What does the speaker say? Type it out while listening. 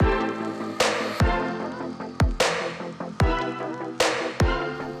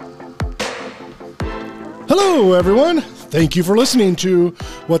Hello, everyone. Thank you for listening to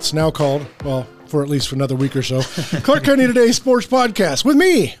what's now called, well, for at least for another week or so, Clark County Today Sports Podcast with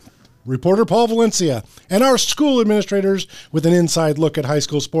me, reporter Paul Valencia, and our school administrators with an inside look at high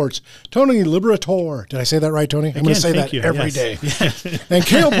school sports, Tony Liberator. Did I say that right, Tony? I'm going to say that every day. And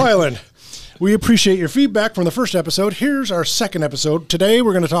Cale Pyland. We appreciate your feedback from the first episode. Here's our second episode. Today,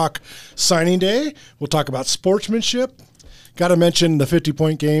 we're going to talk signing day. We'll talk about sportsmanship. Got to mention the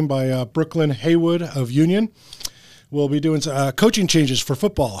 50-point game by Brooklyn Haywood of Union. We'll be doing coaching changes for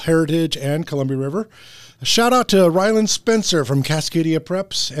football, Heritage and Columbia River. A shout out to Ryland Spencer from Cascadia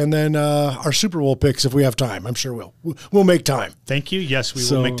Preps, and then our Super Bowl picks if we have time. I'm sure we'll make time. Thank you. Yes, we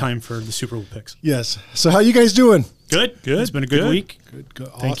will make time for the Super Bowl picks. Yes. So how you guys doing? Good. It's been a good week. Good.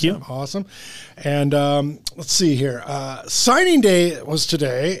 Awesome, Thank you. Awesome. And let's see here. Signing day was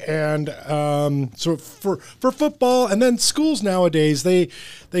today, and so for football, and then schools nowadays, they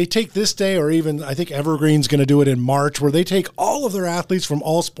take this day, or even I think Evergreen's going to do it in March, where they take all of their athletes from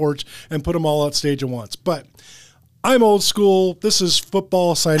all sports and put them all on stage at once. But I'm old school. This is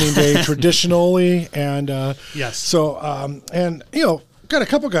football signing day traditionally, and yes. So and you know. Got a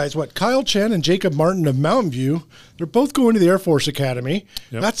couple guys, Kyle Chen and Jacob Martin of Mountain View. They're both going to the Air Force Academy.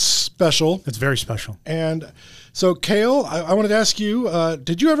 Yep. That's special. That's very special. And so, Cale, I wanted to ask you,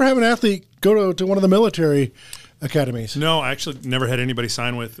 did you ever have an athlete go to one of the military academies? No, I actually never had anybody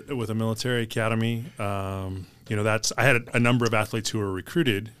sign with a military academy. I had a number of athletes who were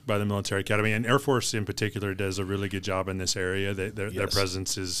recruited by the military academy, and Air Force in particular does a really good job in this area. Their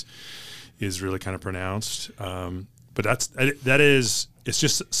presence is really kind of pronounced. But it's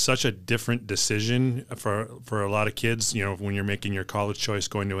just such a different decision for a lot of kids, when you're making your college choice,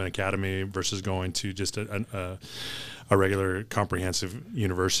 going to an academy versus going to just a regular comprehensive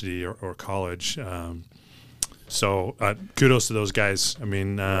university or college. So kudos to those guys. I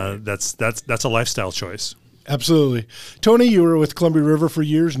mean, that's a lifestyle choice. Absolutely. Tony, you were with Columbia River for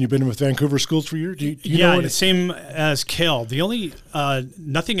years, and you've been with Vancouver Schools for years. Do you know same as Cale. The only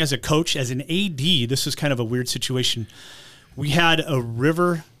nothing as a coach, as an AD. This is kind of a weird situation. We had a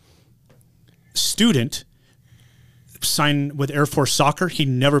River student sign with Air Force Soccer. He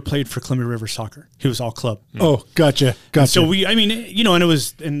never played for Columbia River Soccer. He was all club. Oh, gotcha. So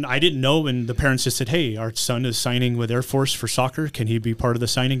and I didn't know, and the parents just said, "Hey, our son is signing with Air Force for soccer. Can he be part of the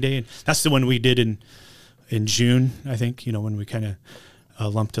signing day?" And that's the one we did in June, I think, when we kind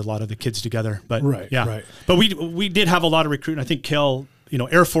of lumped a lot of the kids together. But right. But we did have a lot of recruiting. I think Cale,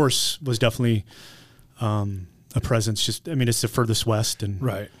 Air Force was definitely a presence. It's the furthest west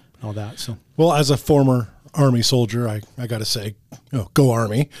and all that. So, well, as a former Army soldier, I got to say, go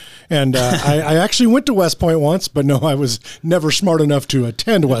Army. And I actually went to West Point once, but no, I was never smart enough to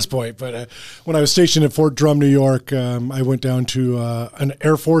attend West Point. But when I was stationed at Fort Drum, New York, I went down to an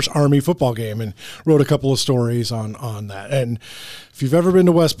Air Force Army football game and wrote a couple of stories on that. And if you've ever been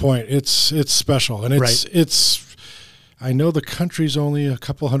to West Point, it's special. And it's I know the country's only a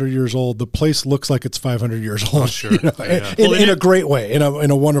couple hundred years old. The place looks like it's 500 years old. Oh, sure. In a great way, in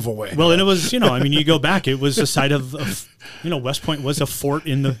a wonderful way. Well, and it was, you go back, it was the site of West Point was a fort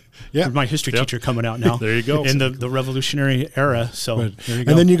in the, my history teacher coming out now. There you go. In the Revolutionary era. So there you go.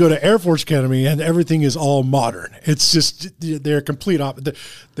 And then you go to Air Force Academy and everything is all modern. It's just, they're complete opposite.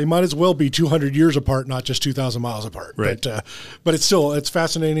 They might as well be 200 years apart, not just 2,000 miles apart. Right. But it's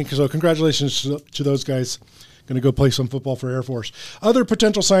fascinating. So congratulations to those guys. Going to go play some football for Air Force. Other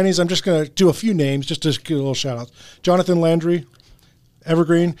potential signings, I'm just going to do a few names just to give a little shout out. Jonathan Landry,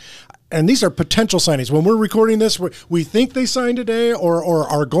 Evergreen. And these are potential signings. When we're recording this, we think they signed today or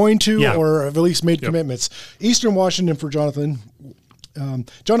are going to or have at least made commitments. Eastern Washington for Jonathan.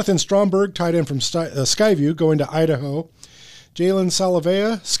 Jonathan Stromberg, tight end from Skyview, going to Idaho. Jalen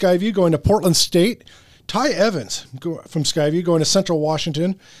Salavea, Skyview, going to Portland State. Ty Evans from Skyview, going to Central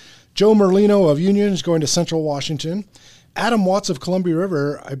Washington. Joe Merlino of Union is going to Central Washington. Adam Watts of Columbia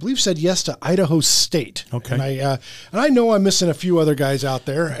River, I believe, said yes to Idaho State. Okay. And I know I'm missing a few other guys out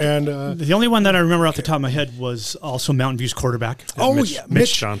there. And the only one that I remember off the top of my head was also Mountain View's quarterback.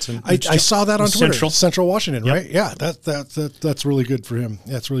 Mitch Johnson. I saw that on Twitter. Central Washington, right? Yeah, that's really good for him.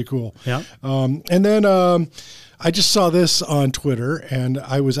 That's really cool. Yeah. And then I just saw this on Twitter, and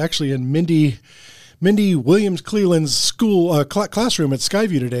I was actually in Mindy Williams Cleland's school classroom at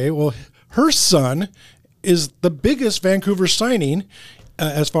Skyview today. Well, her son is the biggest Vancouver signing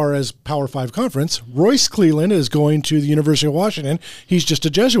as far as Power 5 conference. Royce Cleland is going to the University of Washington. He's just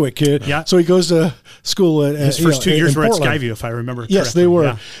a Jesuit kid. Yeah. So he goes to school at his first 2 years were at Portland. Skyview, if I remember correctly. Yes, they were.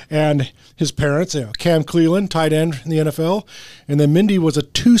 Yeah. And his parents, Cam Cleland, tight end in the NFL. And then Mindy was a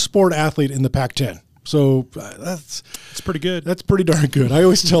two-sport athlete in the Pac-10. So It's pretty good. that's pretty darn good. I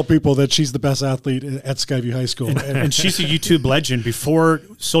always tell people that she's the best athlete at Skyview High School. And she's a YouTube legend before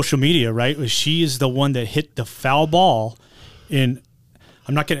social media, right? She is the one that hit the foul ball in,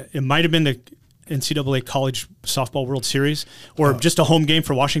 it might have been the NCAA College Softball World Series or just a home game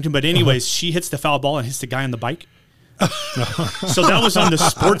for Washington. But anyways, she hits the foul ball and hits the guy on the bike. So that was on the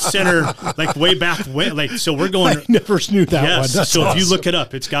Sports Center, like way back when. Like, so we're going. I never knew that one. Yes. That's So awesome. if you look it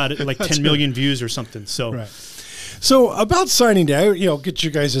up, it's got like 10 million views or something. So. Right. So about signing day, get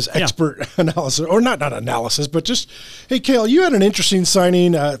you guys' expert analysis, or not analysis, but just, hey, Cale, you had an interesting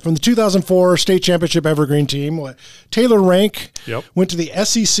signing from the 2004 state championship Evergreen team. Taylor Rank went to the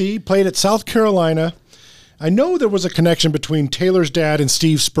SEC, played at South Carolina. I know there was a connection between Taylor's dad and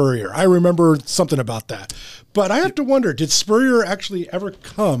Steve Spurrier. I remember something about that. But I have to wonder, did Spurrier actually ever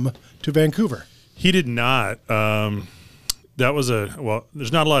come to Vancouver? He did not. That was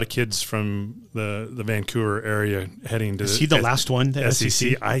there's not a lot of kids from the Vancouver area heading to. Is he the last one? The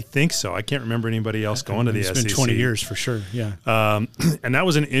SEC? I think so. I can't remember anybody else going to the SEC. It's been 20 years for sure. Yeah. And that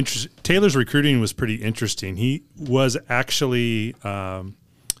was Taylor's recruiting was pretty interesting. He was actually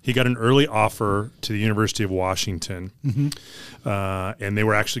he got an early offer to the University of Washington, and they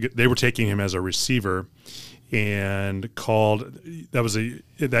were taking him as a receiver, and called.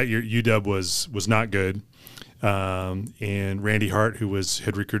 That year UW was not good. And Randy Hart, who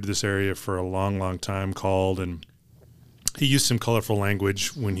had recruited this area for a long, long time, called, and he used some colorful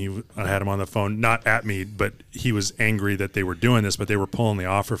language when I had him on the phone, not at me, but he was angry that they were doing this, but they were pulling the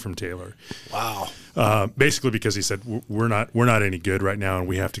offer from Taylor. Wow. Basically because he said, we're not any good right now, and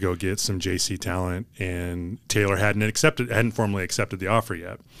we have to go get some JC talent. And Taylor hadn't formally accepted the offer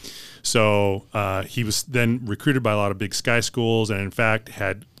yet. So he was then recruited by a lot of big Sky schools, and in fact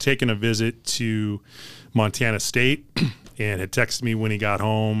had taken a visit to Montana State and had texted me when he got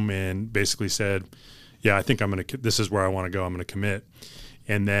home and basically said, yeah, I think this is where I want to go. I'm going to commit.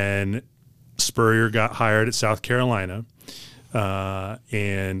 And then Spurrier got hired at South Carolina,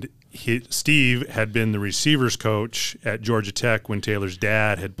 and Steve had been the receivers coach at Georgia Tech when Taylor's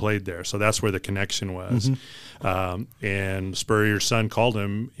dad had played there. So that's where the connection was. And Spurrier's son called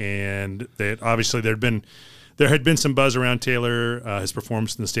him, and there had been some buzz around Taylor. His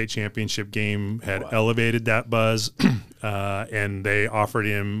performance in the state championship game had elevated that buzz, and they offered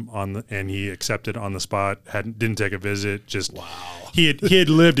him and he accepted on the spot. Didn't take a visit. He had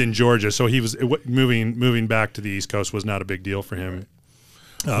lived in Georgia, so he was moving back to the East Coast was not a big deal for him.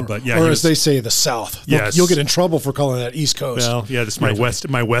 But yeah, or as they say, the South. Yes. You'll get in trouble for calling that East Coast. Well, yeah, that's my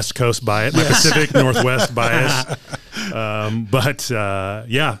West Coast bias, my Pacific Northwest bias.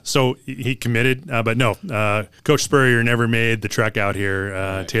 So he committed, but no, Coach Spurrier never made the trek out here.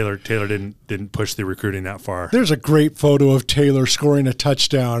 Right. Taylor didn't push the recruiting that far. There's a great photo of Taylor scoring a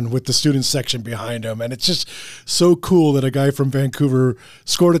touchdown with the student section behind him, and it's just so cool that a guy from Vancouver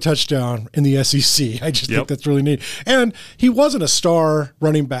scored a touchdown in the SEC. I just think that's really neat. And he wasn't a star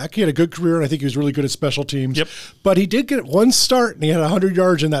running back. He had a good career, and I think he was really good at special teams. Yep. But he did get one start, and he had 100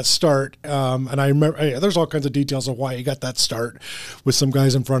 yards in that start. And I remember there's all kinds of details of why he got that start with some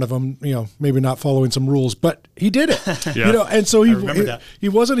guys in front of him, maybe not following some rules, but he did it. And so he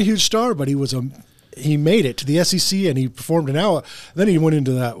wasn't a huge star, but he made it to the SEC, and he performed an hour. Then he went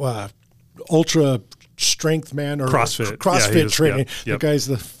into that ultra strength man or CrossFit training. The guy's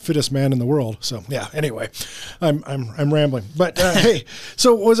the fittest man in the world. So yeah. Anyway, I'm rambling, but hey,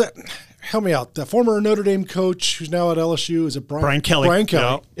 so was it? Help me out. The former Notre Dame coach who's now at LSU, is it Brian Kelly? Brian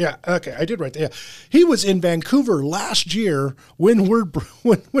Kelly. Yeah. Okay, I did right there. Yeah. He was in Vancouver last year when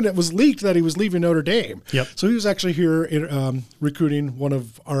it was leaked that he was leaving Notre Dame. Yep. So he was actually here recruiting one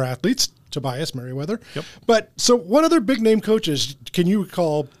of our athletes, Tobias Merriweather. Yep. But so what other big name coaches can you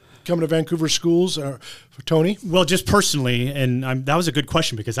recall coming to Vancouver schools, for Tony? Well, just personally, and that was a good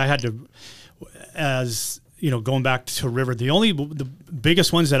question because I had to, going back to River, the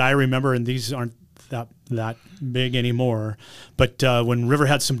biggest ones that I remember, and these aren't that big anymore, but when River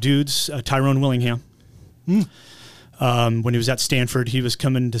had some dudes, Tyrone Willingham, when he was at Stanford, he was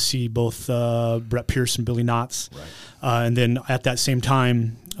coming to see both Brett Pierce and Billy Knotts. Right. And then at that same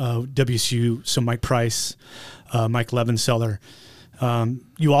time, WSU, so Mike Price, Mike Levenseller.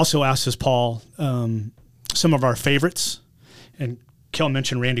 You also asked us, Paul, some of our favorites, and Kel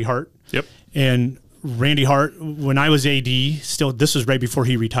mentioned Randy Hart. Yep. And Randy Hart, when I was AD, this was right before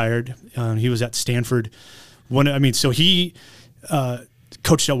he retired. He was at Stanford. So he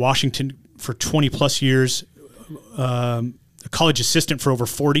coached at Washington for 20 plus years, a college assistant for over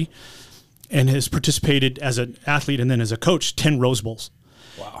 40, and has participated as an athlete and then as a coach 10 Rose Bowls.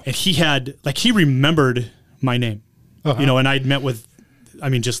 Wow. And he remembered my name, and I'd met with,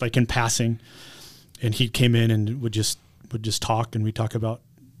 just like in passing. and he came in and would just talk, and we talk about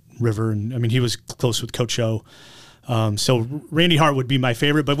River, and I mean he was close with Coach O. So Randy Hart would be my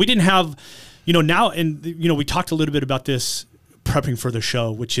favorite, but we didn't have, now, and we talked a little bit about this prepping for the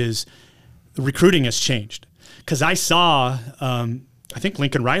show, which is the recruiting has changed. Because I saw, I think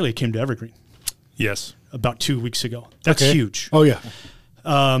Lincoln Riley came to Evergreen. Yes. About 2 weeks ago. That's Okay. huge. Oh, yeah.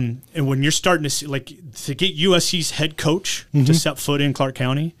 And when you're starting to see, like, to get USC's head coach to set foot in Clark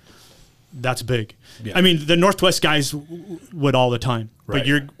County, that's big. Yeah. I mean, the Northwest guys would all the time. Right. But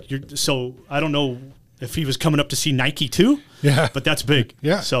you're so I don't know if he was coming up to see Nike too. Yeah. But that's big.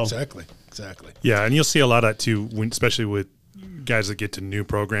 Yeah, So exactly. Yeah, and you'll see a lot of that too, especially with guys that get to new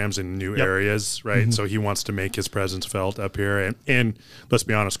programs and new Yep. areas, right? So he wants to make his presence felt up here. And let's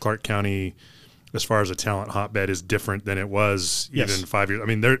be honest, Clark County, as far as a talent hotbed, is different than it was Yes. even 5 years. I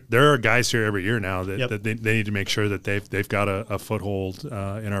mean, there are guys here every year now that, Yep. that they need to make sure that they've got a foothold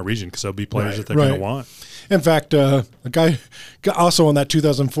in our region, because there'll be players Right, that they're going right. to want. In fact, a guy also on that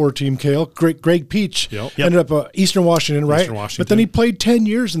 2004 team, Cale, Greg Peach, Yep. ended up Eastern Washington, right? Eastern Washington. But then he played 10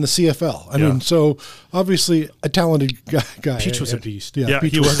 years in the CFL. I Yeah. mean, so obviously a talented guy. Peach was a beast. Yeah,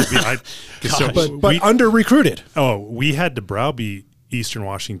 Peach he was a beat. but under-recruited. We had to browbeat Eastern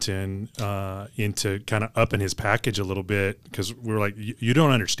Washington into kind of upping his package a little bit, because we were like, you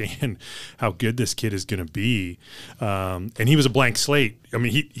don't understand how good this kid is going to be. And he was a blank slate. I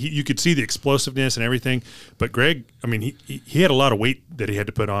mean, he you could see the explosiveness and everything, but Greg, I mean, he had a lot of weight that he had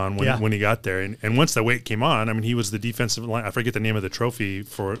to put on when he got there. And once the weight came on, I mean, he was the defensive line. I forget the name of the trophy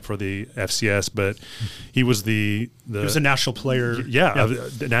for the FCS, but he was he was a national player.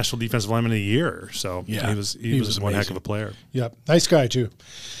 the National Defensive Lineman of the Year. So Yeah. he was one amazing. heck of a player. Yep, nice guy too.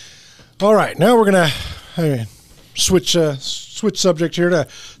 All right, now we're gonna switch subject here to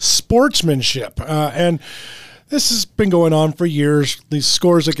sportsmanship, and this has been going on for years. These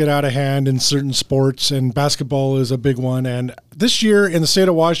scores that get out of hand in certain sports, and basketball is a big one. And this year in the state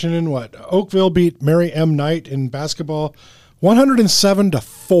of Washington, Oakville beat Mary M. Knight in basketball,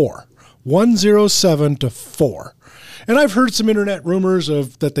 107-4, 107-4. And I've heard some internet rumors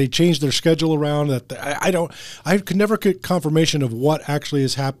that they changed their schedule around. That I could never get confirmation of what actually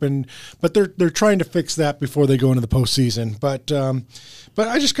has happened. But they're trying to fix that before they go into the postseason. But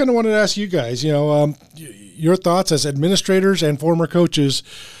I just kind of wanted to ask you guys, your thoughts as administrators and former coaches.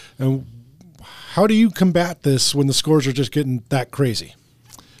 How do you combat this when the scores are just getting that crazy?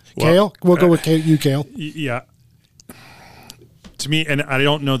 Well, Cale, we'll go with you, Cale. Yeah. To me, and I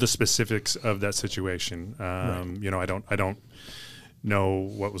don't know the specifics of that situation. I don't know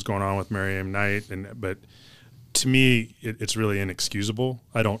what was going on with Mary M. Knight, but to me, it's really inexcusable.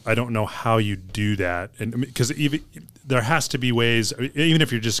 I don't know how you do that, and because even there has to be ways. Even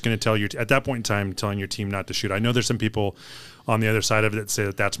if you're just going to tell at that point in time, telling your team not to shoot. I know there's some people on the other side of it that say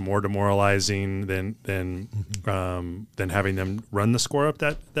that that's more demoralizing than having them run the score up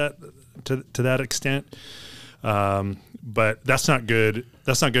to that extent. But that's not good.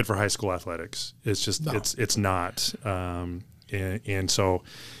 That's not good for high school athletics. It's just it's not. And so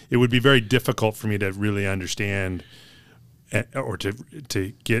it would be very difficult for me to really understand or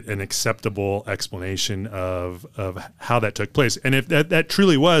to get an acceptable explanation of how that took place. And if that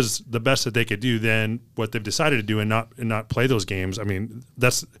truly was the best that they could do, then what they've decided to do and not play those games, I mean,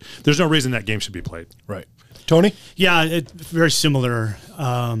 there's no reason that game should be played. Right. Tony? Yeah, it's very similar.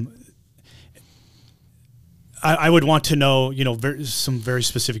 I would want to know, some very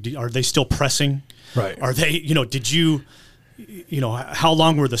specific. Are they still pressing? Right. Are they? Did you? How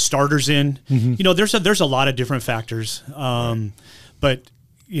long were the starters in? Mm-hmm. There's a lot of different factors. But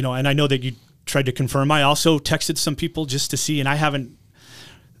and I know that you tried to confirm. I also texted some people just to see, and I haven't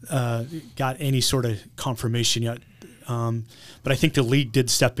got any sort of confirmation yet. But I think the league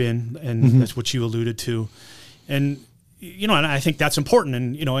did step in, and that's what you alluded to. And and I think that's important.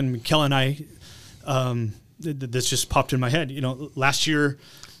 And and Kel and I. This just popped in my head. Last year,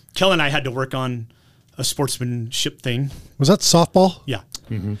 Kel and I had to work on a sportsmanship thing. Was that softball? Yeah,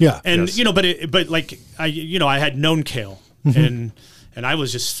 Yeah. and yes. but like I had known Kel, and I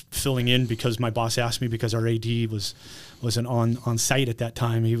was just filling in because my boss asked me, because our AD wasn't on site at that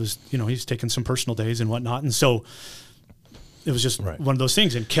time. He was he's taking some personal days and whatnot, and so it was just one of those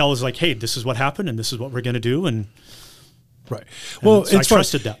things. And Kel was like, "Hey, this is what happened, and this is what we're going to do," and. Right. Well, so it's I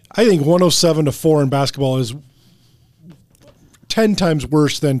trusted that. I think 107-4 in basketball is 10 times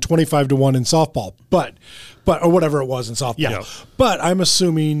worse than 25-1 in softball, but or whatever it was in softball. Yeah. But I'm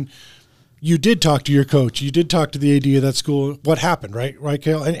assuming you did talk to your coach. You did talk to the AD of that school. What happened, right? Right,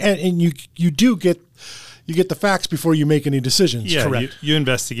 Cale? And you do get, you get the facts before you make any decisions. Yeah, Correct. you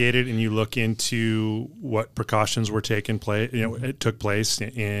investigate it and you look into what precautions were taken place. It took place,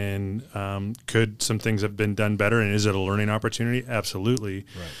 and could some things have been done better? And is it a learning opportunity? Absolutely.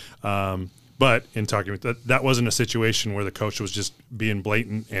 Right. But in talking with that wasn't a situation where the coach was just being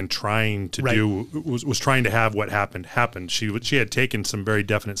blatant and trying to was trying to have what happened. She had taken some very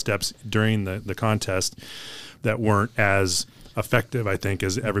definite steps during the contest that weren't as effective, I think,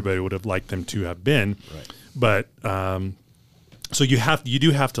 as everybody would have liked them to have been. Right. But so you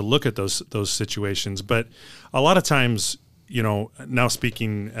do have to look at those situations. But a lot of times, now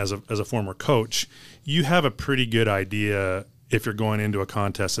speaking as a former coach, you have a pretty good idea if you're going into a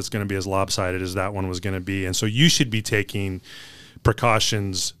contest that's going to be as lopsided as that one was going to be. And so you should be taking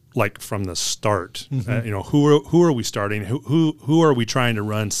precautions like from the start. Who are we starting? Who are we trying to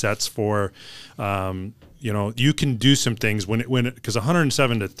run sets for? You can do some things when because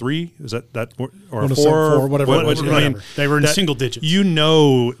 107-3 is that or 4 whatever. They were in single digits.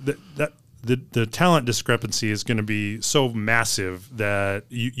 That the talent discrepancy is going to be so massive that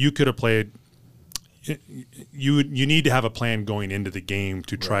you could have played. You need to have a plan going into the game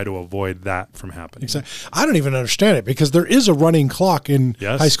to try to avoid that from happening. Exactly. I don't even understand it because there is a running clock in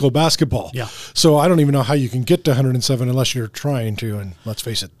high school basketball. Yeah. So I don't even know how you can get to 107 unless you're trying to. And let's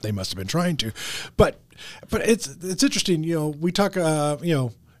face it, they must have been trying to. But it's interesting. We talk.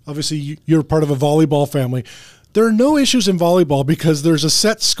 Obviously you're part of a volleyball family. There are no issues in volleyball because there's a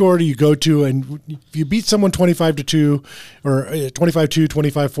set score you go to, and if you beat someone 25-2 or 25-2,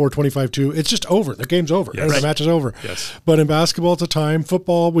 25-4, 25-2, it's just over. The game's over. Yes. The match is over. Yes. But in basketball, it's a time.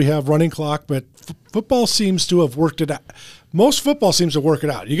 Football, we have running clock, but football seems to have worked it out. Most football seems to work it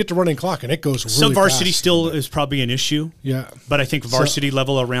out. You get to running clock, and it goes really Some varsity fast. still is probably an issue. Yeah. But I think varsity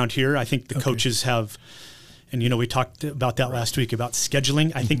level around here, I think the coaches have, and we talked about that last week about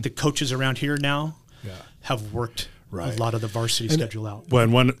scheduling. I think the coaches around here now have worked a lot of the varsity schedule out. Well,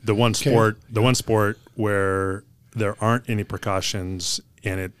 and the one sport where there aren't any precautions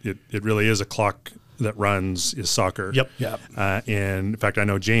and it really is a clock that runs is soccer. Yep. And in fact, I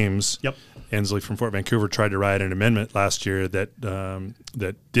know James Ensley from Fort Vancouver tried to write an amendment last year that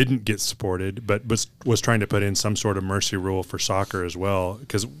didn't get supported, but was trying to put in some sort of mercy rule for soccer as well,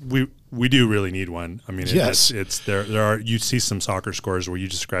 because we do really need one. I mean, it's there are, you see some soccer scores where you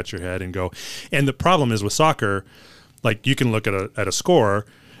just scratch your head and go. And the problem is with soccer, like you can look at a score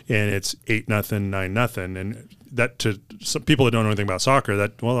and it's 8-0, 9-0, and that to some people that don't know anything about soccer,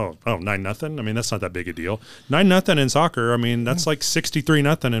 9-0. I mean, that's not that big a deal. 9-0 in soccer, I mean, that's like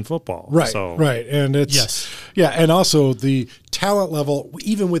 63-0 in football. Right. So. Right. And it's and also the talent level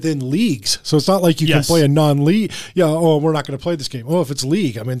even within leagues. So it's not like you can play a non-league. We're not going to play this game. If it's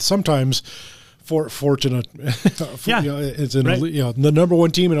league, I mean, sometimes fortunate. It's in the number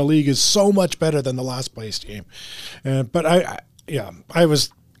one team in a league is so much better than the last place team. But I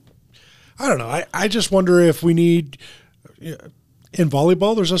don't know. I just wonder if we need in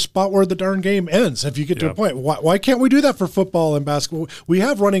volleyball. There's a spot where the darn game ends. If you get to a point, why can't we do that for football and basketball? We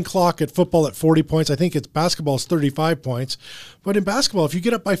have running clock at football at 40 points. I think it's basketball's 35 points. But in basketball, if you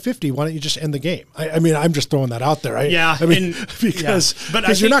get up by 50, why don't you just end the game? I mean, I'm just throwing that out there.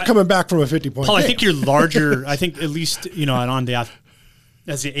 Because you're not coming back from a 50-point Paul, game. I think you're larger. I think at least on the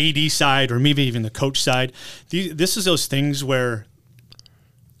as the AD side or maybe even the coach side, this is those things where.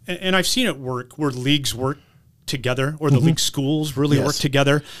 And I've seen it work where leagues work together or the league schools really work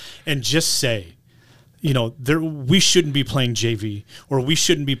together and just say, we shouldn't be playing JV or we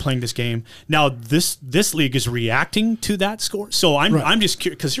shouldn't be playing this game. Now, this league is reacting to that score. So I'm just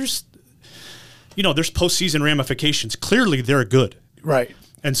curious because there's postseason ramifications. Clearly, they're good. Right.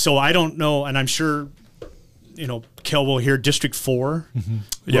 And so I don't know, and I'm sure Kel will hear District 4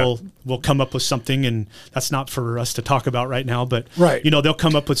 will come up with something, and that's not for us to talk about right now, but they'll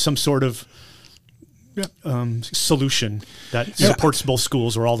come up with some sort of solution that supports both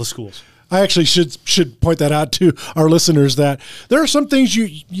schools or all the schools. I actually should point that out to our listeners that there are some things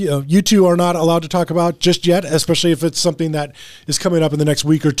you two are not allowed to talk about just yet, especially if it's something that is coming up in the next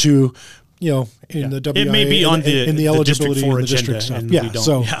week or two. In the WIA, it may be on in the eligibility in the district stuff.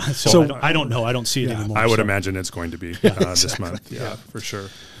 So I don't know. I don't see it anymore. I would imagine it's going to be this month. Yeah, for sure.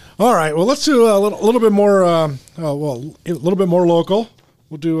 All right. Well, let's do a little bit more. A little bit more local.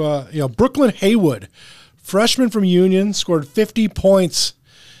 We'll do Brooklyn Haywood, freshman from Union, scored 50 points,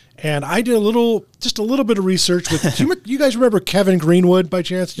 And I did just a little bit of research with. You guys remember Kevin Greenwood by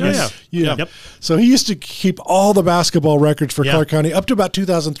chance? Yes. Yeah. Yep. So he used to keep all the basketball records for Clark County up to about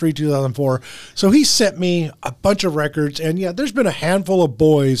 2003, 2004. So he sent me a bunch of records, and there's been a handful of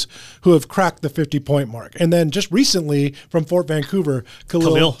boys who have cracked the 50-point mark. And then just recently from Fort Vancouver,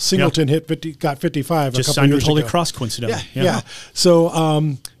 Khalil Singleton got 55. Just a couple signed years with Holy ago. Cross, coincidentally. Yeah. So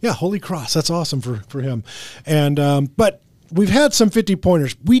Holy Cross. That's awesome for him. And but we've had some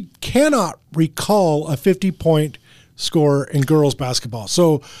 50-pointers. We cannot recall a 50-point score in girls basketball.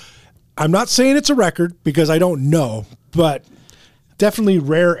 So I'm not saying it's a record because I don't know, but definitely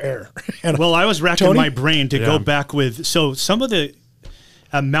rare air. And Well, I was racking Tony? my brain to go back with. So some of the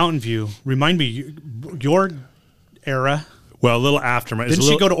Mountain View, remind me, your era. Well, a little after my. Didn't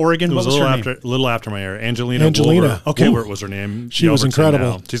she go to Oregon? It was What was a her little name? after, little after my era. Angelina. Angelina. Wolbert. Okay. Wolbert was her name. She was Yelverton incredible.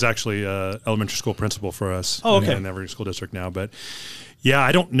 now. She's actually elementary school principal for us. Oh, okay. In every school district now, but. Yeah,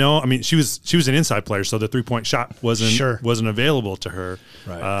 I don't know. I mean, she was an inside player, so the 3-point shot wasn't available to her.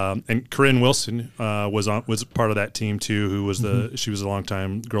 Right. And Corinne Wilson was part of that team too. Who was she was a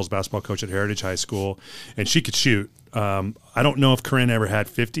longtime girls basketball coach at Heritage High School, and she could shoot. I don't know if Corinne ever had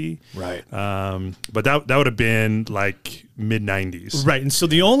 50. Right. But that would have been like mid 90s. Right. And so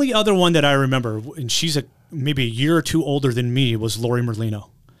the only other one that I remember, and she's maybe a year or two older than me, was Lori Merlino.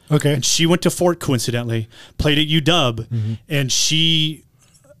 Okay. And she went to Fort, coincidentally, played at UW, and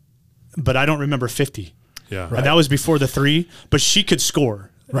but I don't remember 50. Yeah. And that was before the 3, but she could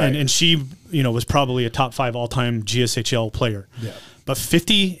score. Right. And she, was probably a top 5 all-time GSHL player. Yeah. But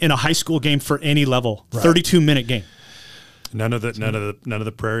 50 in a high school game for any level, 32-minute game. None of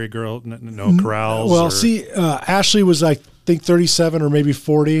the Prairie Girl, no corrals. Well, Ashley was, I think, 37 or maybe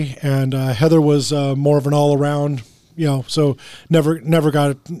 40, and Heather was more of an all-around. So never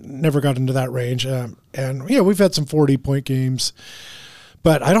got into that range. And we've had some 40-point games,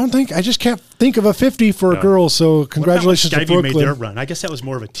 but I just can't think of a 50 for a girl. So congratulations to Skyview Brooklyn. made their run. I guess that was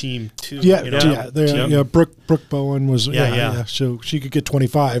more of a team too. Brooke Bowen was Yeah. So she could get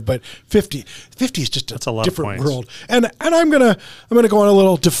 25, but 50 is just That's a lot different of points. world. And I'm gonna go on a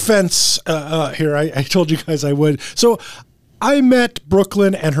little defense here. I told you guys I would. So I met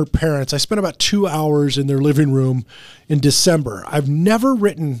Brooklyn and her parents. I spent about 2 hours in their living room in December. I've never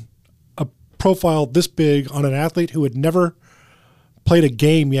written a profile this big on an athlete who had never played a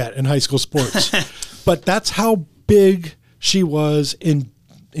game yet in high school sports. But that's how big she was in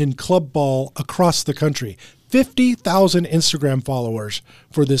club ball across the country. 50,000 Instagram followers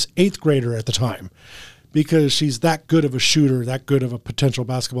for this 8th grader at the time, because she's that good of a shooter, that good of a potential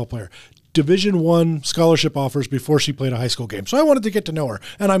basketball player. Division I scholarship offers before she played a high school game. So I wanted to get to know her,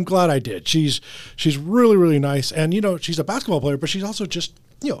 and I'm glad I did. She's really, really nice. And, she's a basketball player, but she's also just,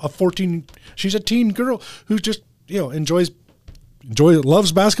 she's a teen girl who just,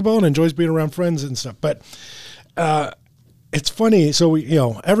 loves basketball and enjoys being around friends and stuff. But it's funny. So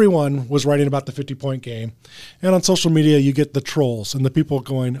everyone was writing about the 50-point game, and on social media you get the trolls and the people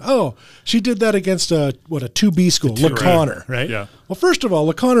going, "Oh, she did that against a 2B school, LaConner." Right? Yeah. Well, first of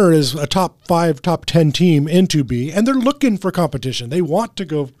all, LaConner is a top 5, top 10 team in 2B, and they're looking for competition. They want to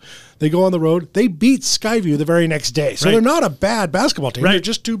go. They go on the road. They beat Skyview the very next day, so Right. they're not a bad basketball team. Right. They're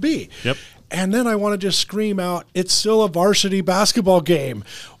just 2B. Yep. And then I want to just scream out, it's still a varsity basketball game.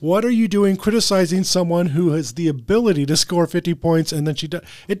 What are you doing criticizing someone who has the ability to score 50 points and then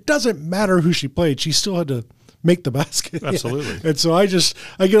it doesn't matter who she played. She still had to make the basket. Absolutely. Yeah. And so I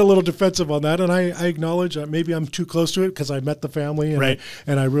get a little defensive on that, and I acknowledge maybe I'm too close to it because I met the family and, Right.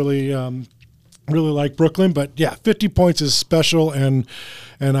 and I really like Brooklyn. But yeah, 50 points is special, and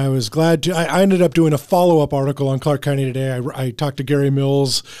I was glad to. I ended up doing a follow-up article on Clark County Today. I talked to Gary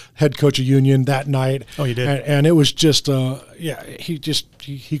Mills, head coach of Union, that night. Oh, you did? And it was just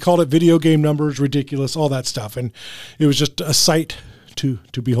he called it video game numbers, ridiculous, all that stuff, and it was just a sight to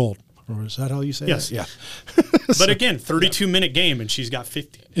behold. Or is that how you say Yes. it? Yeah. But again, 32-minute game, and she's got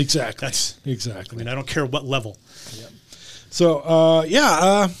 50. Exactly. That's exactly. I mean, I don't care what level. So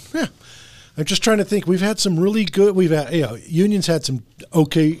yeah. I'm just trying to think. We've had some really good. We've had Union's had some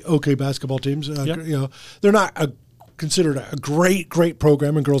okay basketball teams. They're not considered a great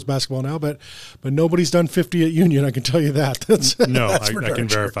program in girls basketball now, but nobody's done 50 at Union. I can tell you that. That's I darn can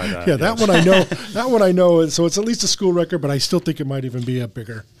verify that. Yeah, yes. that one I know. That one I know. So it's at least a school record, but I still think it might even be a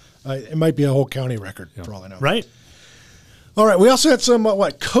bigger. It might be a whole county record for all I know. Right? All right, we also had some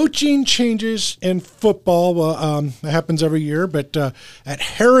coaching changes in football. That happens every year, but at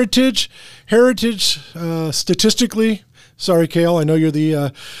Heritage, statistically, sorry, Cale, I know you're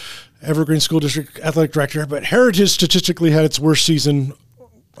the Evergreen School District athletic director, but Heritage statistically had its worst season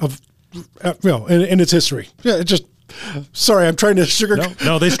of in its history. Yeah, it just Sorry, I'm trying to sugarcoat.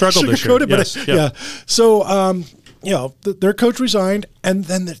 No, they struggled this year. It, Yes, but yeah. yeah. So, their coach resigned, and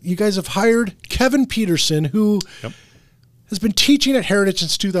then you guys have hired Kevin Peterson, who has been teaching at Heritage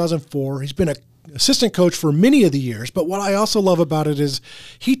since 2004. He's been an assistant coach for many of the years. But what I also love about it is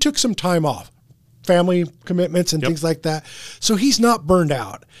he took some time off, family commitments and things like that. So he's not burned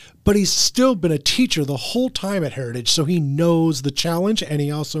out, but he's still been a teacher the whole time at Heritage. So he knows the challenge, and he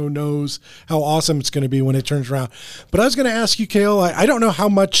also knows how awesome it's going to be when it turns around. But I was going to ask you, Cale, I don't know how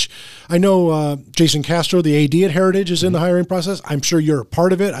much, I know Jason Castro, the AD at Heritage, is in the hiring process. I'm sure you're a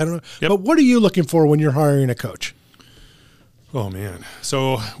part of it. I don't know. But what are you looking for when you're hiring a coach? Oh man!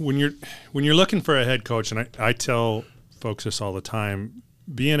 So when you're looking for a head coach, and I tell folks this all the time,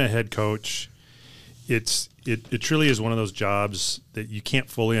 being a head coach, it truly is one of those jobs that you can't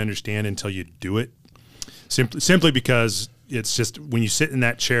fully understand until you do it. Simply because it's just when you sit in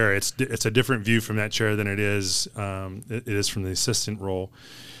that chair, it's a different view from that chair than it is from the assistant role.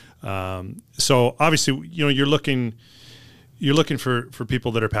 So obviously, you're looking for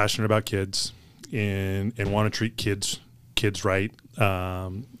people that are passionate about kids and want to treat kids right.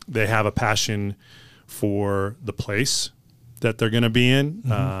 They have a passion for the place that they're going to be in,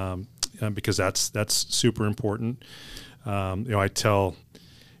 because that's super important. I tell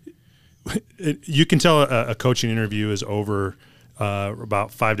you can tell a coaching interview is over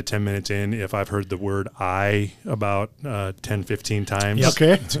about 5 to 10 minutes in if I've heard the word "I" about 10, 15 times. Yep.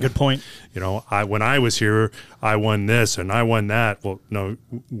 Okay, that's a good point. When I was here, I won this and I won that. Well, no,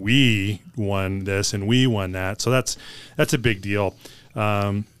 we won this and we won that. So that's a big deal.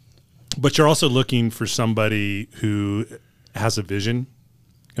 But you're also looking for somebody who has a vision.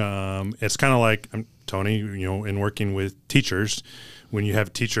 It's kind of like Tony, in working with teachers, when you have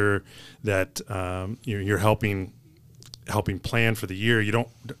a teacher that you're helping plan for the year,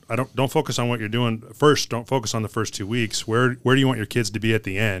 don't focus on what you're doing first. Don't focus on the first 2 weeks. Where do you want your kids to be at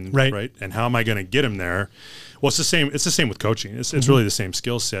the end? Right. And how am I going to get them there? Well, it's the same with coaching. It's really the same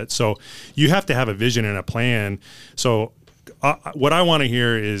skill set. So you have to have a vision and a plan. So what I want to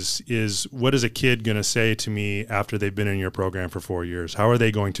hear is what is a kid going to say to me after they've been in your program for 4 years? How are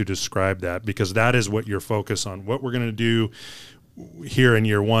they going to describe that? Because that is what you're focused on. What we're going to do here in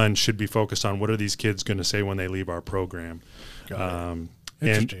year one should be focused on what are these kids going to say when they leave our program.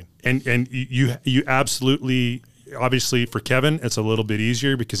 Interesting. And you absolutely, obviously for Kevin, it's a little bit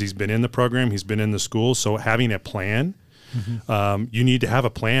easier because he's been in the program, he's been in the school. So having a plan, you need to have a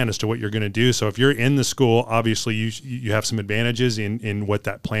plan as to what you're going to do. So if you're in the school, obviously you have some advantages in what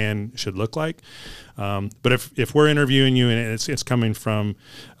that plan should look like. But if we're interviewing you and it's coming from,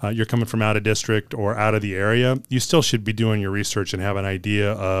 you're coming from out of district or out of the area, you still should be doing your research and have an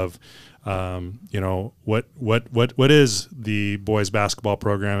idea of, what is the boys basketball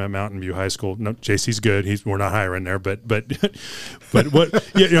program at Mountain View High School? No, JC's good. We're not hiring there, but what,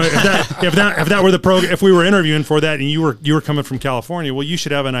 if that were the program, if we were interviewing for that and you were coming from California, well, you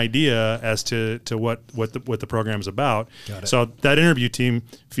should have an idea as to what the program is about. So that interview team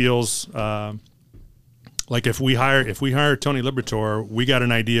feels, like if we hire Tony Liberatore, we got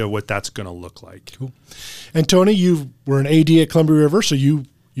an idea of what that's going to look like. Cool. And Tony, you were an AD at Columbia River, so you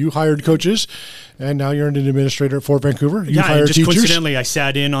hired coaches, and now you're an administrator at Fort Vancouver. You hired just teachers. Coincidentally, I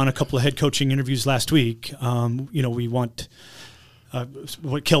sat in on a couple of head coaching interviews last week. We want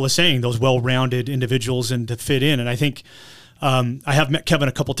what Kel was saying, those well-rounded individuals and to fit in. And I think I have met Kevin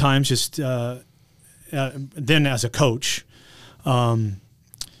a couple times, just then as a coach, and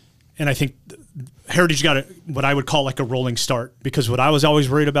I think Heritage got what I would call like a rolling start, because what I was always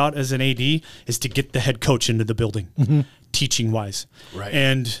worried about as an AD is to get the head coach into the building, teaching wise. Right.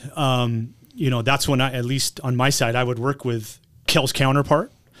 And, that's when at least on my side, I would work with Kel's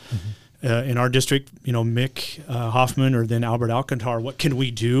counterpart in our district, Mick Hoffman or then Albert Alcantar. What can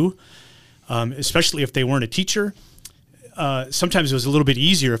we do? Especially if they weren't a teacher. Sometimes it was a little bit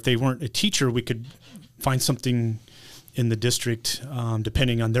easier if they weren't a teacher. We could find something in the district,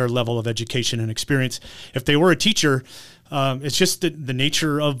 depending on their level of education and experience. If they were a teacher, it's just the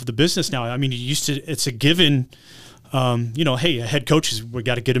nature of the business now. I mean, it's a given, hey, a head coach we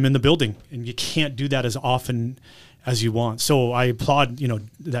got to get him in the building, and you can't do that as often as you want. So I applaud,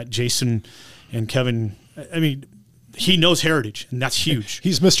 that Jason and Kevin, I mean, he knows Heritage, and that's huge.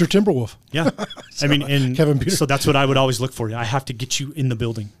 He's Mr. Timberwolf. Yeah. So, Kevin Peter. So that's what I would always look for. I have to get you in the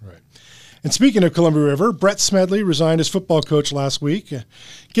building. Right. And speaking of Columbia River, Brett Smedley resigned as football coach last week.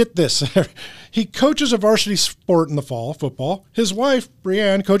 Get this. He coaches a varsity sport in the fall, football. His wife,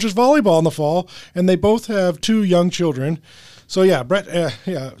 Brianne, coaches volleyball in the fall, and they both have 2 young children. So, Brett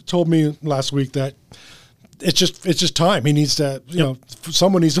told me last week that it's just time. He needs to,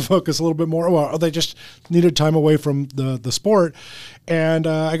 someone needs to focus a little bit more. Well, they just needed time away from the sport. And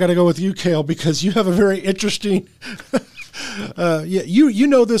I got to go with you, Cale, because you have a very interesting. You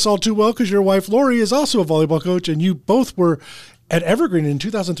know this all too well because your wife Lori is also a volleyball coach, and you both were at Evergreen in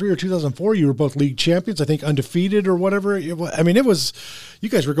 2003 or 2004. You were both league champions, I think, undefeated or whatever. I mean, it was, you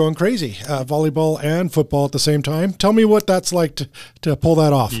guys were going crazy, volleyball and football at the same time. Tell me what that's like to pull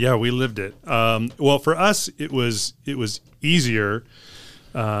that off. Yeah, we lived it. Well, for us, it was easier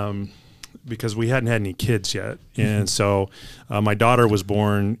because we hadn't had any kids yet. And so my daughter was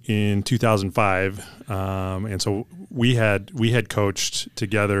born in 2005. And so we had coached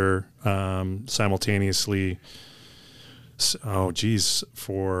together simultaneously.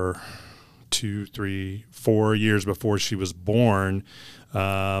 For 2, 3, 4 years before she was born.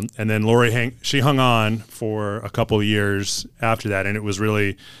 And then Lori she hung on for a couple of years after that. And it was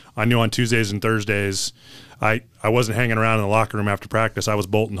really, I knew on Tuesdays and Thursdays, I wasn't hanging around in the locker room after practice. I was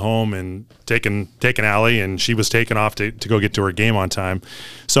bolting home and taking Allie, and she was taking off to go get to her game on time.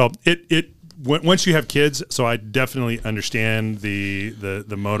 So once you have kids, so I definitely understand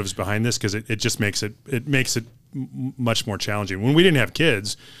the motives behind this, because it just makes it much more challenging. When we didn't have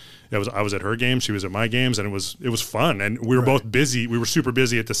kids, I was at her games, she was at my games, and it was fun, and we were both busy. We were super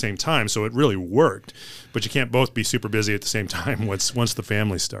busy at the same time, so it really worked. But you can't both be super busy at the same time once the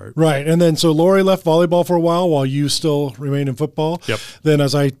families start. Right, and then so Lori left volleyball for a while you still remained in football. Yep. Then,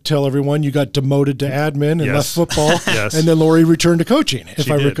 as I tell everyone, you got demoted to admin and left football. Yes. And then Lori returned to coaching,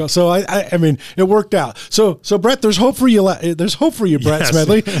 if I recall. So I mean, it worked out. So Brett, there's hope for you. There's hope for you, Brett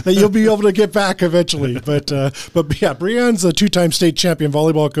Smedley, that you'll be able to get back eventually. But yeah, Brianne's a 2-time state champion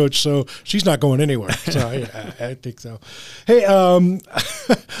volleyball coach, so she's not going anywhere. So I think so. Hey,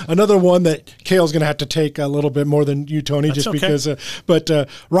 another one that Cale's going to have to take a little bit more than you, Tony, That's just okay. because. But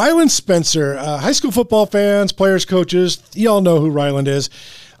Ryland Spencer, high school football fans, players, coaches, you all know who Ryland is.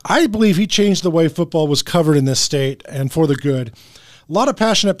 I believe he changed the way football was covered in this state, and for the good. A lot of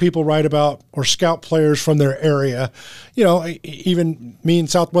passionate people write about or scout players from their area. Even me in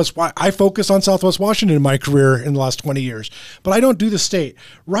Southwest, I focus on Southwest Washington in my career in the last 20 years, but I don't do the state.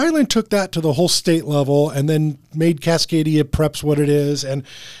 Ryland took that to the whole state level and then made Cascadia Preps what it is. And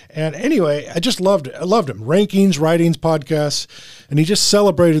anyway, I just loved it. I loved him. Rankings, writings, podcasts, and he just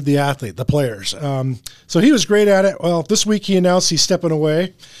celebrated the athlete, the players. So he was great at it. Well, this week he announced he's stepping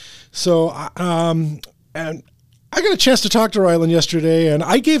away. So, and I got a chance to talk to Ryland yesterday, and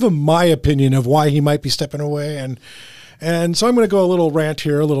I gave him my opinion of why he might be stepping away, and so I'm going to go a little rant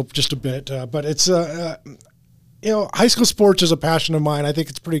here, just a bit, but it's high school sports is a passion of mine. I think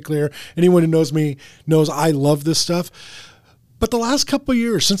it's pretty clear. Anyone who knows me knows I love this stuff. But the last couple of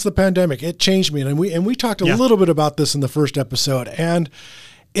years since the pandemic, it changed me, and we talked a little bit about this in the first episode, and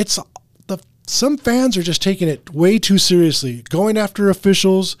it's some fans are just taking it way too seriously, going after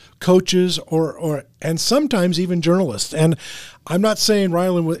officials, coaches, and sometimes even journalists. And I'm not saying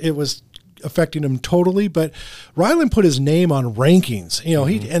Ryland, it was affecting him totally, but Ryland put his name on rankings, he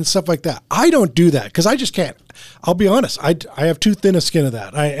and stuff like that. I don't do that because I just can't. I'll be honest. I have too thin a skin of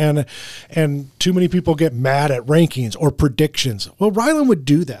that. And too many people get mad at rankings or predictions. Well, Ryland would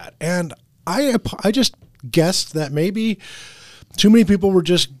do that, and I just guessed that maybe too many people were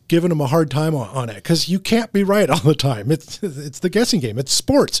just giving him a hard time on it because you can't be right all the time. It's the guessing game. It's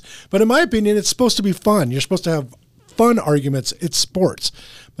sports. But in my opinion, it's supposed to be fun. You're supposed to have fun arguments. It's sports.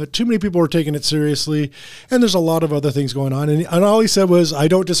 But too many people were taking it seriously, and there's a lot of other things going on. And all he said was, I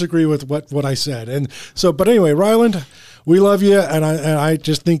don't disagree with what I said. And so, but anyway, Ryland, we love you, and I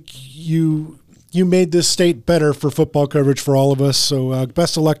just think you made this state better for football coverage for all of us. So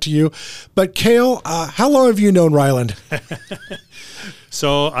best of luck to you. But Cale, how long have you known Ryland?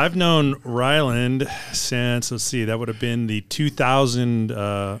 So I've known Ryland since, that would have been the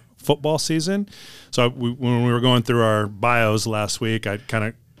 2000 football season. So when we were going through our bios last week, I kind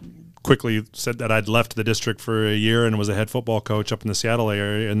of quickly said that I'd left the district for a year and was a head football coach up in the Seattle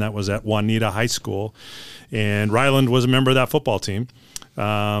area, and that was at Juanita High School. And Ryland was a member of that football team. So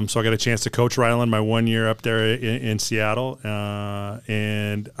I got a chance to coach Ryland my 1 year up there in Seattle.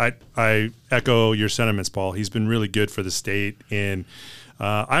 And I echo your sentiments, Paul. He's been really good for the state. And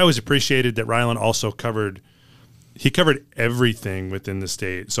I always appreciated that Ryland also covered everything within the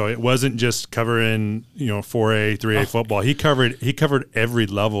state. So it wasn't just covering, 4A, 3A football. He covered every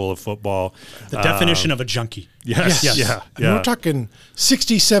level of football. The definition of a junkie. Yes. Yeah. We're talking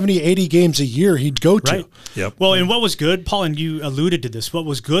 60, 70, 80 games a year he'd go to. Right. Yep. Well, and what was good, Paul, and you alluded to this, what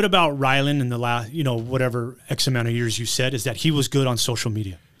was good about Ryland in the last, whatever X amount of years you said, is that he was good on social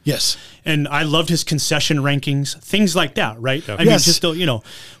media. Yes. And I loved his concession rankings, things like that, right? Yeah. I mean, Yes. just,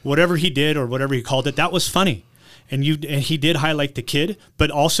 whatever he did or whatever he called it, that was funny. And he did highlight the kid,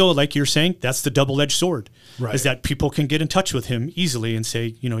 but also, like you're saying, that's the double-edged sword. Right. Is that people can get in touch with him easily and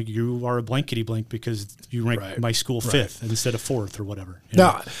say, you are a blankety blank because you ranked Right. my school fifth instead of fourth or whatever. you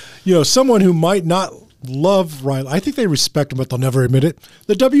know? Now, someone who might not love Ryland, I think they respect him, but they'll never admit it.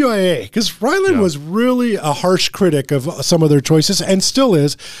 The WIA, because Ryland was really a harsh critic of some of their choices and still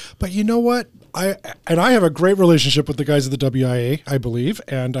is. But you know what? I have a great relationship with the guys at the WIA, I believe,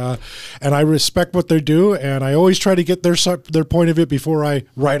 and I respect what they do, and I always try to get their point of it before I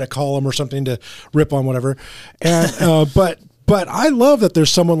write a column or something to rip on whatever. And but I love that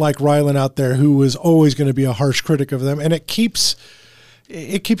there's someone like Ryland out there who is always going to be a harsh critic of them, and it keeps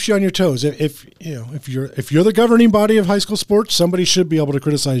you on your toes. If you're the governing body of high school sports, somebody should be able to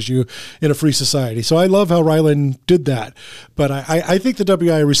criticize you in a free society. So I love how Ryland did that. But I think the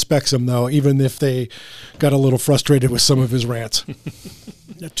WIA respects him, though, even if they got a little frustrated with some of his rants.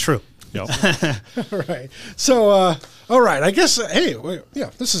 True. Yep. All right. So, all right. I guess,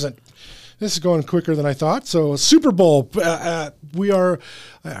 this is going quicker than I thought. So Super Bowl, we are,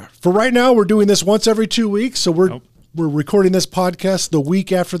 for right now, we're doing this once every 2 weeks. So we're recording this podcast the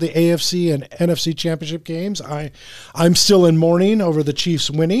week after the AFC and NFC championship games. I'm still in mourning over the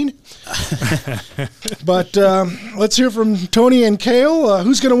Chiefs winning. But let's hear from Tony and Cale.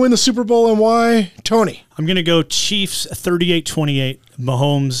 Who's going to win the Super Bowl and why? Tony. I'm going to go Chiefs 38-28,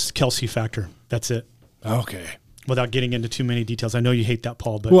 Mahomes, Kelsey factor. That's it. Okay. Without getting into too many details. I know you hate that,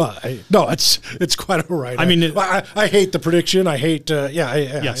 Paul, but Well, no, it's quite all right. I mean, I hate the prediction. I hate,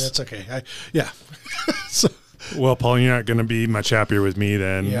 Yes. That's okay. So. Well, Paul, you're not going to be much happier with me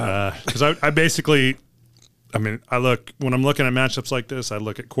then. Yeah. Because I basically, when I'm looking at matchups like this, I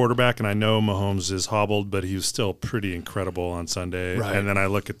look at quarterback and I know Mahomes is hobbled, but he was still pretty incredible on Sunday. Right. And then I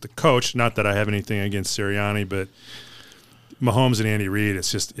look at the coach, not that I have anything against Sirianni, but Mahomes and Andy Reid,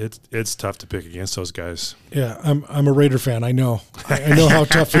 it's tough to pick against those guys. Yeah, I'm a Raider fan. I know. I know how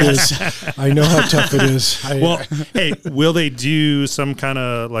tough it is. I know how tough it is. Hey, will they do some kind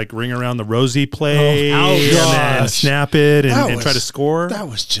of like ring around the rosy play Oh, and then gosh. snap it That and was- try to score? That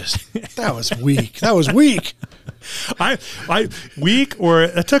was weak. That was weak. Weak, or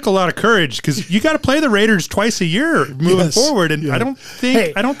it took a lot of courage because you got to play the Raiders twice a year moving Yes. forward, and Yeah. I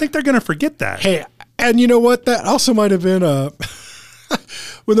don't think they're going to forget that. Hey, and you know what? That also might have been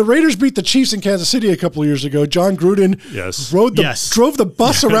when the Raiders beat the Chiefs in Kansas City a couple of years ago. John Gruden Yes. drove the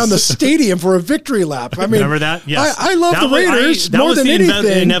bus around the stadium for a victory lap. I mean, remember that? Yes. I love the Raiders more than anything. That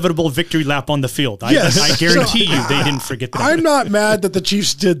was the inevitable victory lap on the field. Yes. I guarantee you they didn't forget that. I'm not mad that the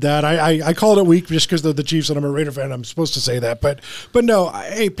Chiefs did that. I called it weak just because they're the Chiefs and I'm a Raider fan. I'm supposed to say that, but no.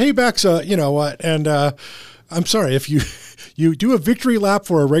 Hey, payback's you know what? And I'm sorry if you do a victory lap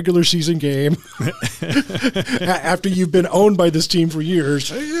for a regular season game after you've been owned by this team for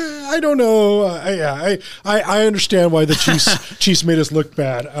years. I don't know. I understand why the Chiefs made us look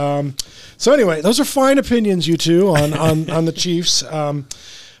bad. So anyway, those are fine opinions, you two, on the Chiefs.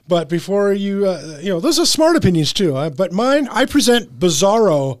 But before those are smart opinions too. But mine, I present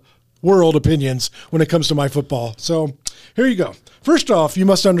bizarro world opinions when it comes to my football. So here you go. First off, you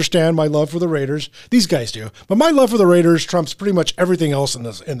must understand my love for the Raiders. These guys do. But my love for the Raiders trumps pretty much everything else in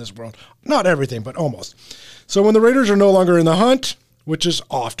this world. Not everything, but almost. So when the Raiders are no longer in the hunt, which is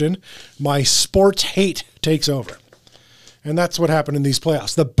often, my sports hate takes over. And that's what happened in these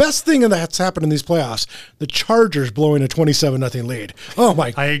playoffs. The best thing that's happened in these playoffs, the Chargers blowing a 27-0 lead. Oh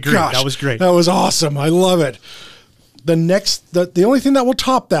my gosh. I agree. That was great. That was awesome. I love it. The only thing that will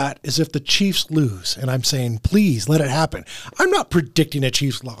top that is if the Chiefs lose. And I'm saying, please let it happen. I'm not predicting a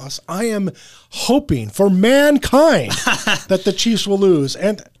Chiefs loss. I am hoping for mankind that the Chiefs will lose.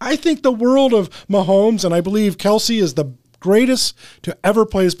 And I think the world of Mahomes, and I believe Kelsey is the greatest to ever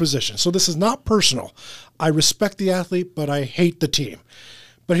play his position. So this is not personal. I respect the athlete, but I hate the team.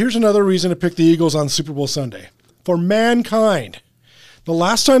 But here's another reason to pick the Eagles on Super Bowl Sunday. For mankind. The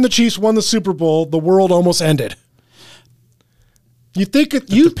last time the Chiefs won the Super Bowl, the world almost ended. You think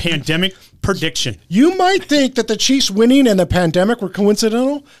the pandemic prediction. You might think that the Chiefs winning and the pandemic were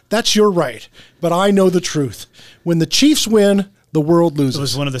coincidental. That's your right. But I know the truth. When the Chiefs win, the world loses. It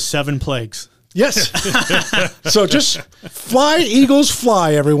was one of the 7 plagues. Yes. So just fly, Eagles,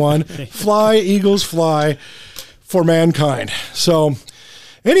 fly, everyone. Fly, Eagles, fly for mankind. So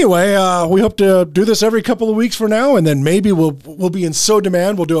anyway, we hope to do this every couple of weeks for now, and then maybe we'll be in so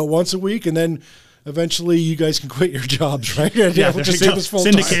demand we'll do it once a week, and then eventually you guys can quit your jobs, right? Yeah, we'll just save us full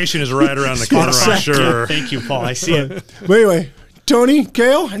time. Syndication is right around the corner, I'm sure. Thank you, Paul. I see it. But anyway, Tony,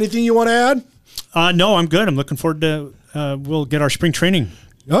 Cale, anything you want to add? No, I'm good. I'm looking forward to we'll get our spring training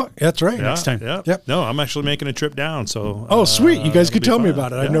Oh, that's right. Next time. Yeah. Yep. No, I'm actually making a trip down. So. Oh, sweet. You guys could it'll tell me be fun.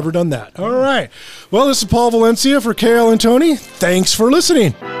 about it. I've Yeah. never done that. All right. Well, this is Paul Valencia for Kale and Tony. Thanks for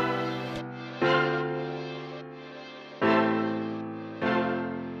listening.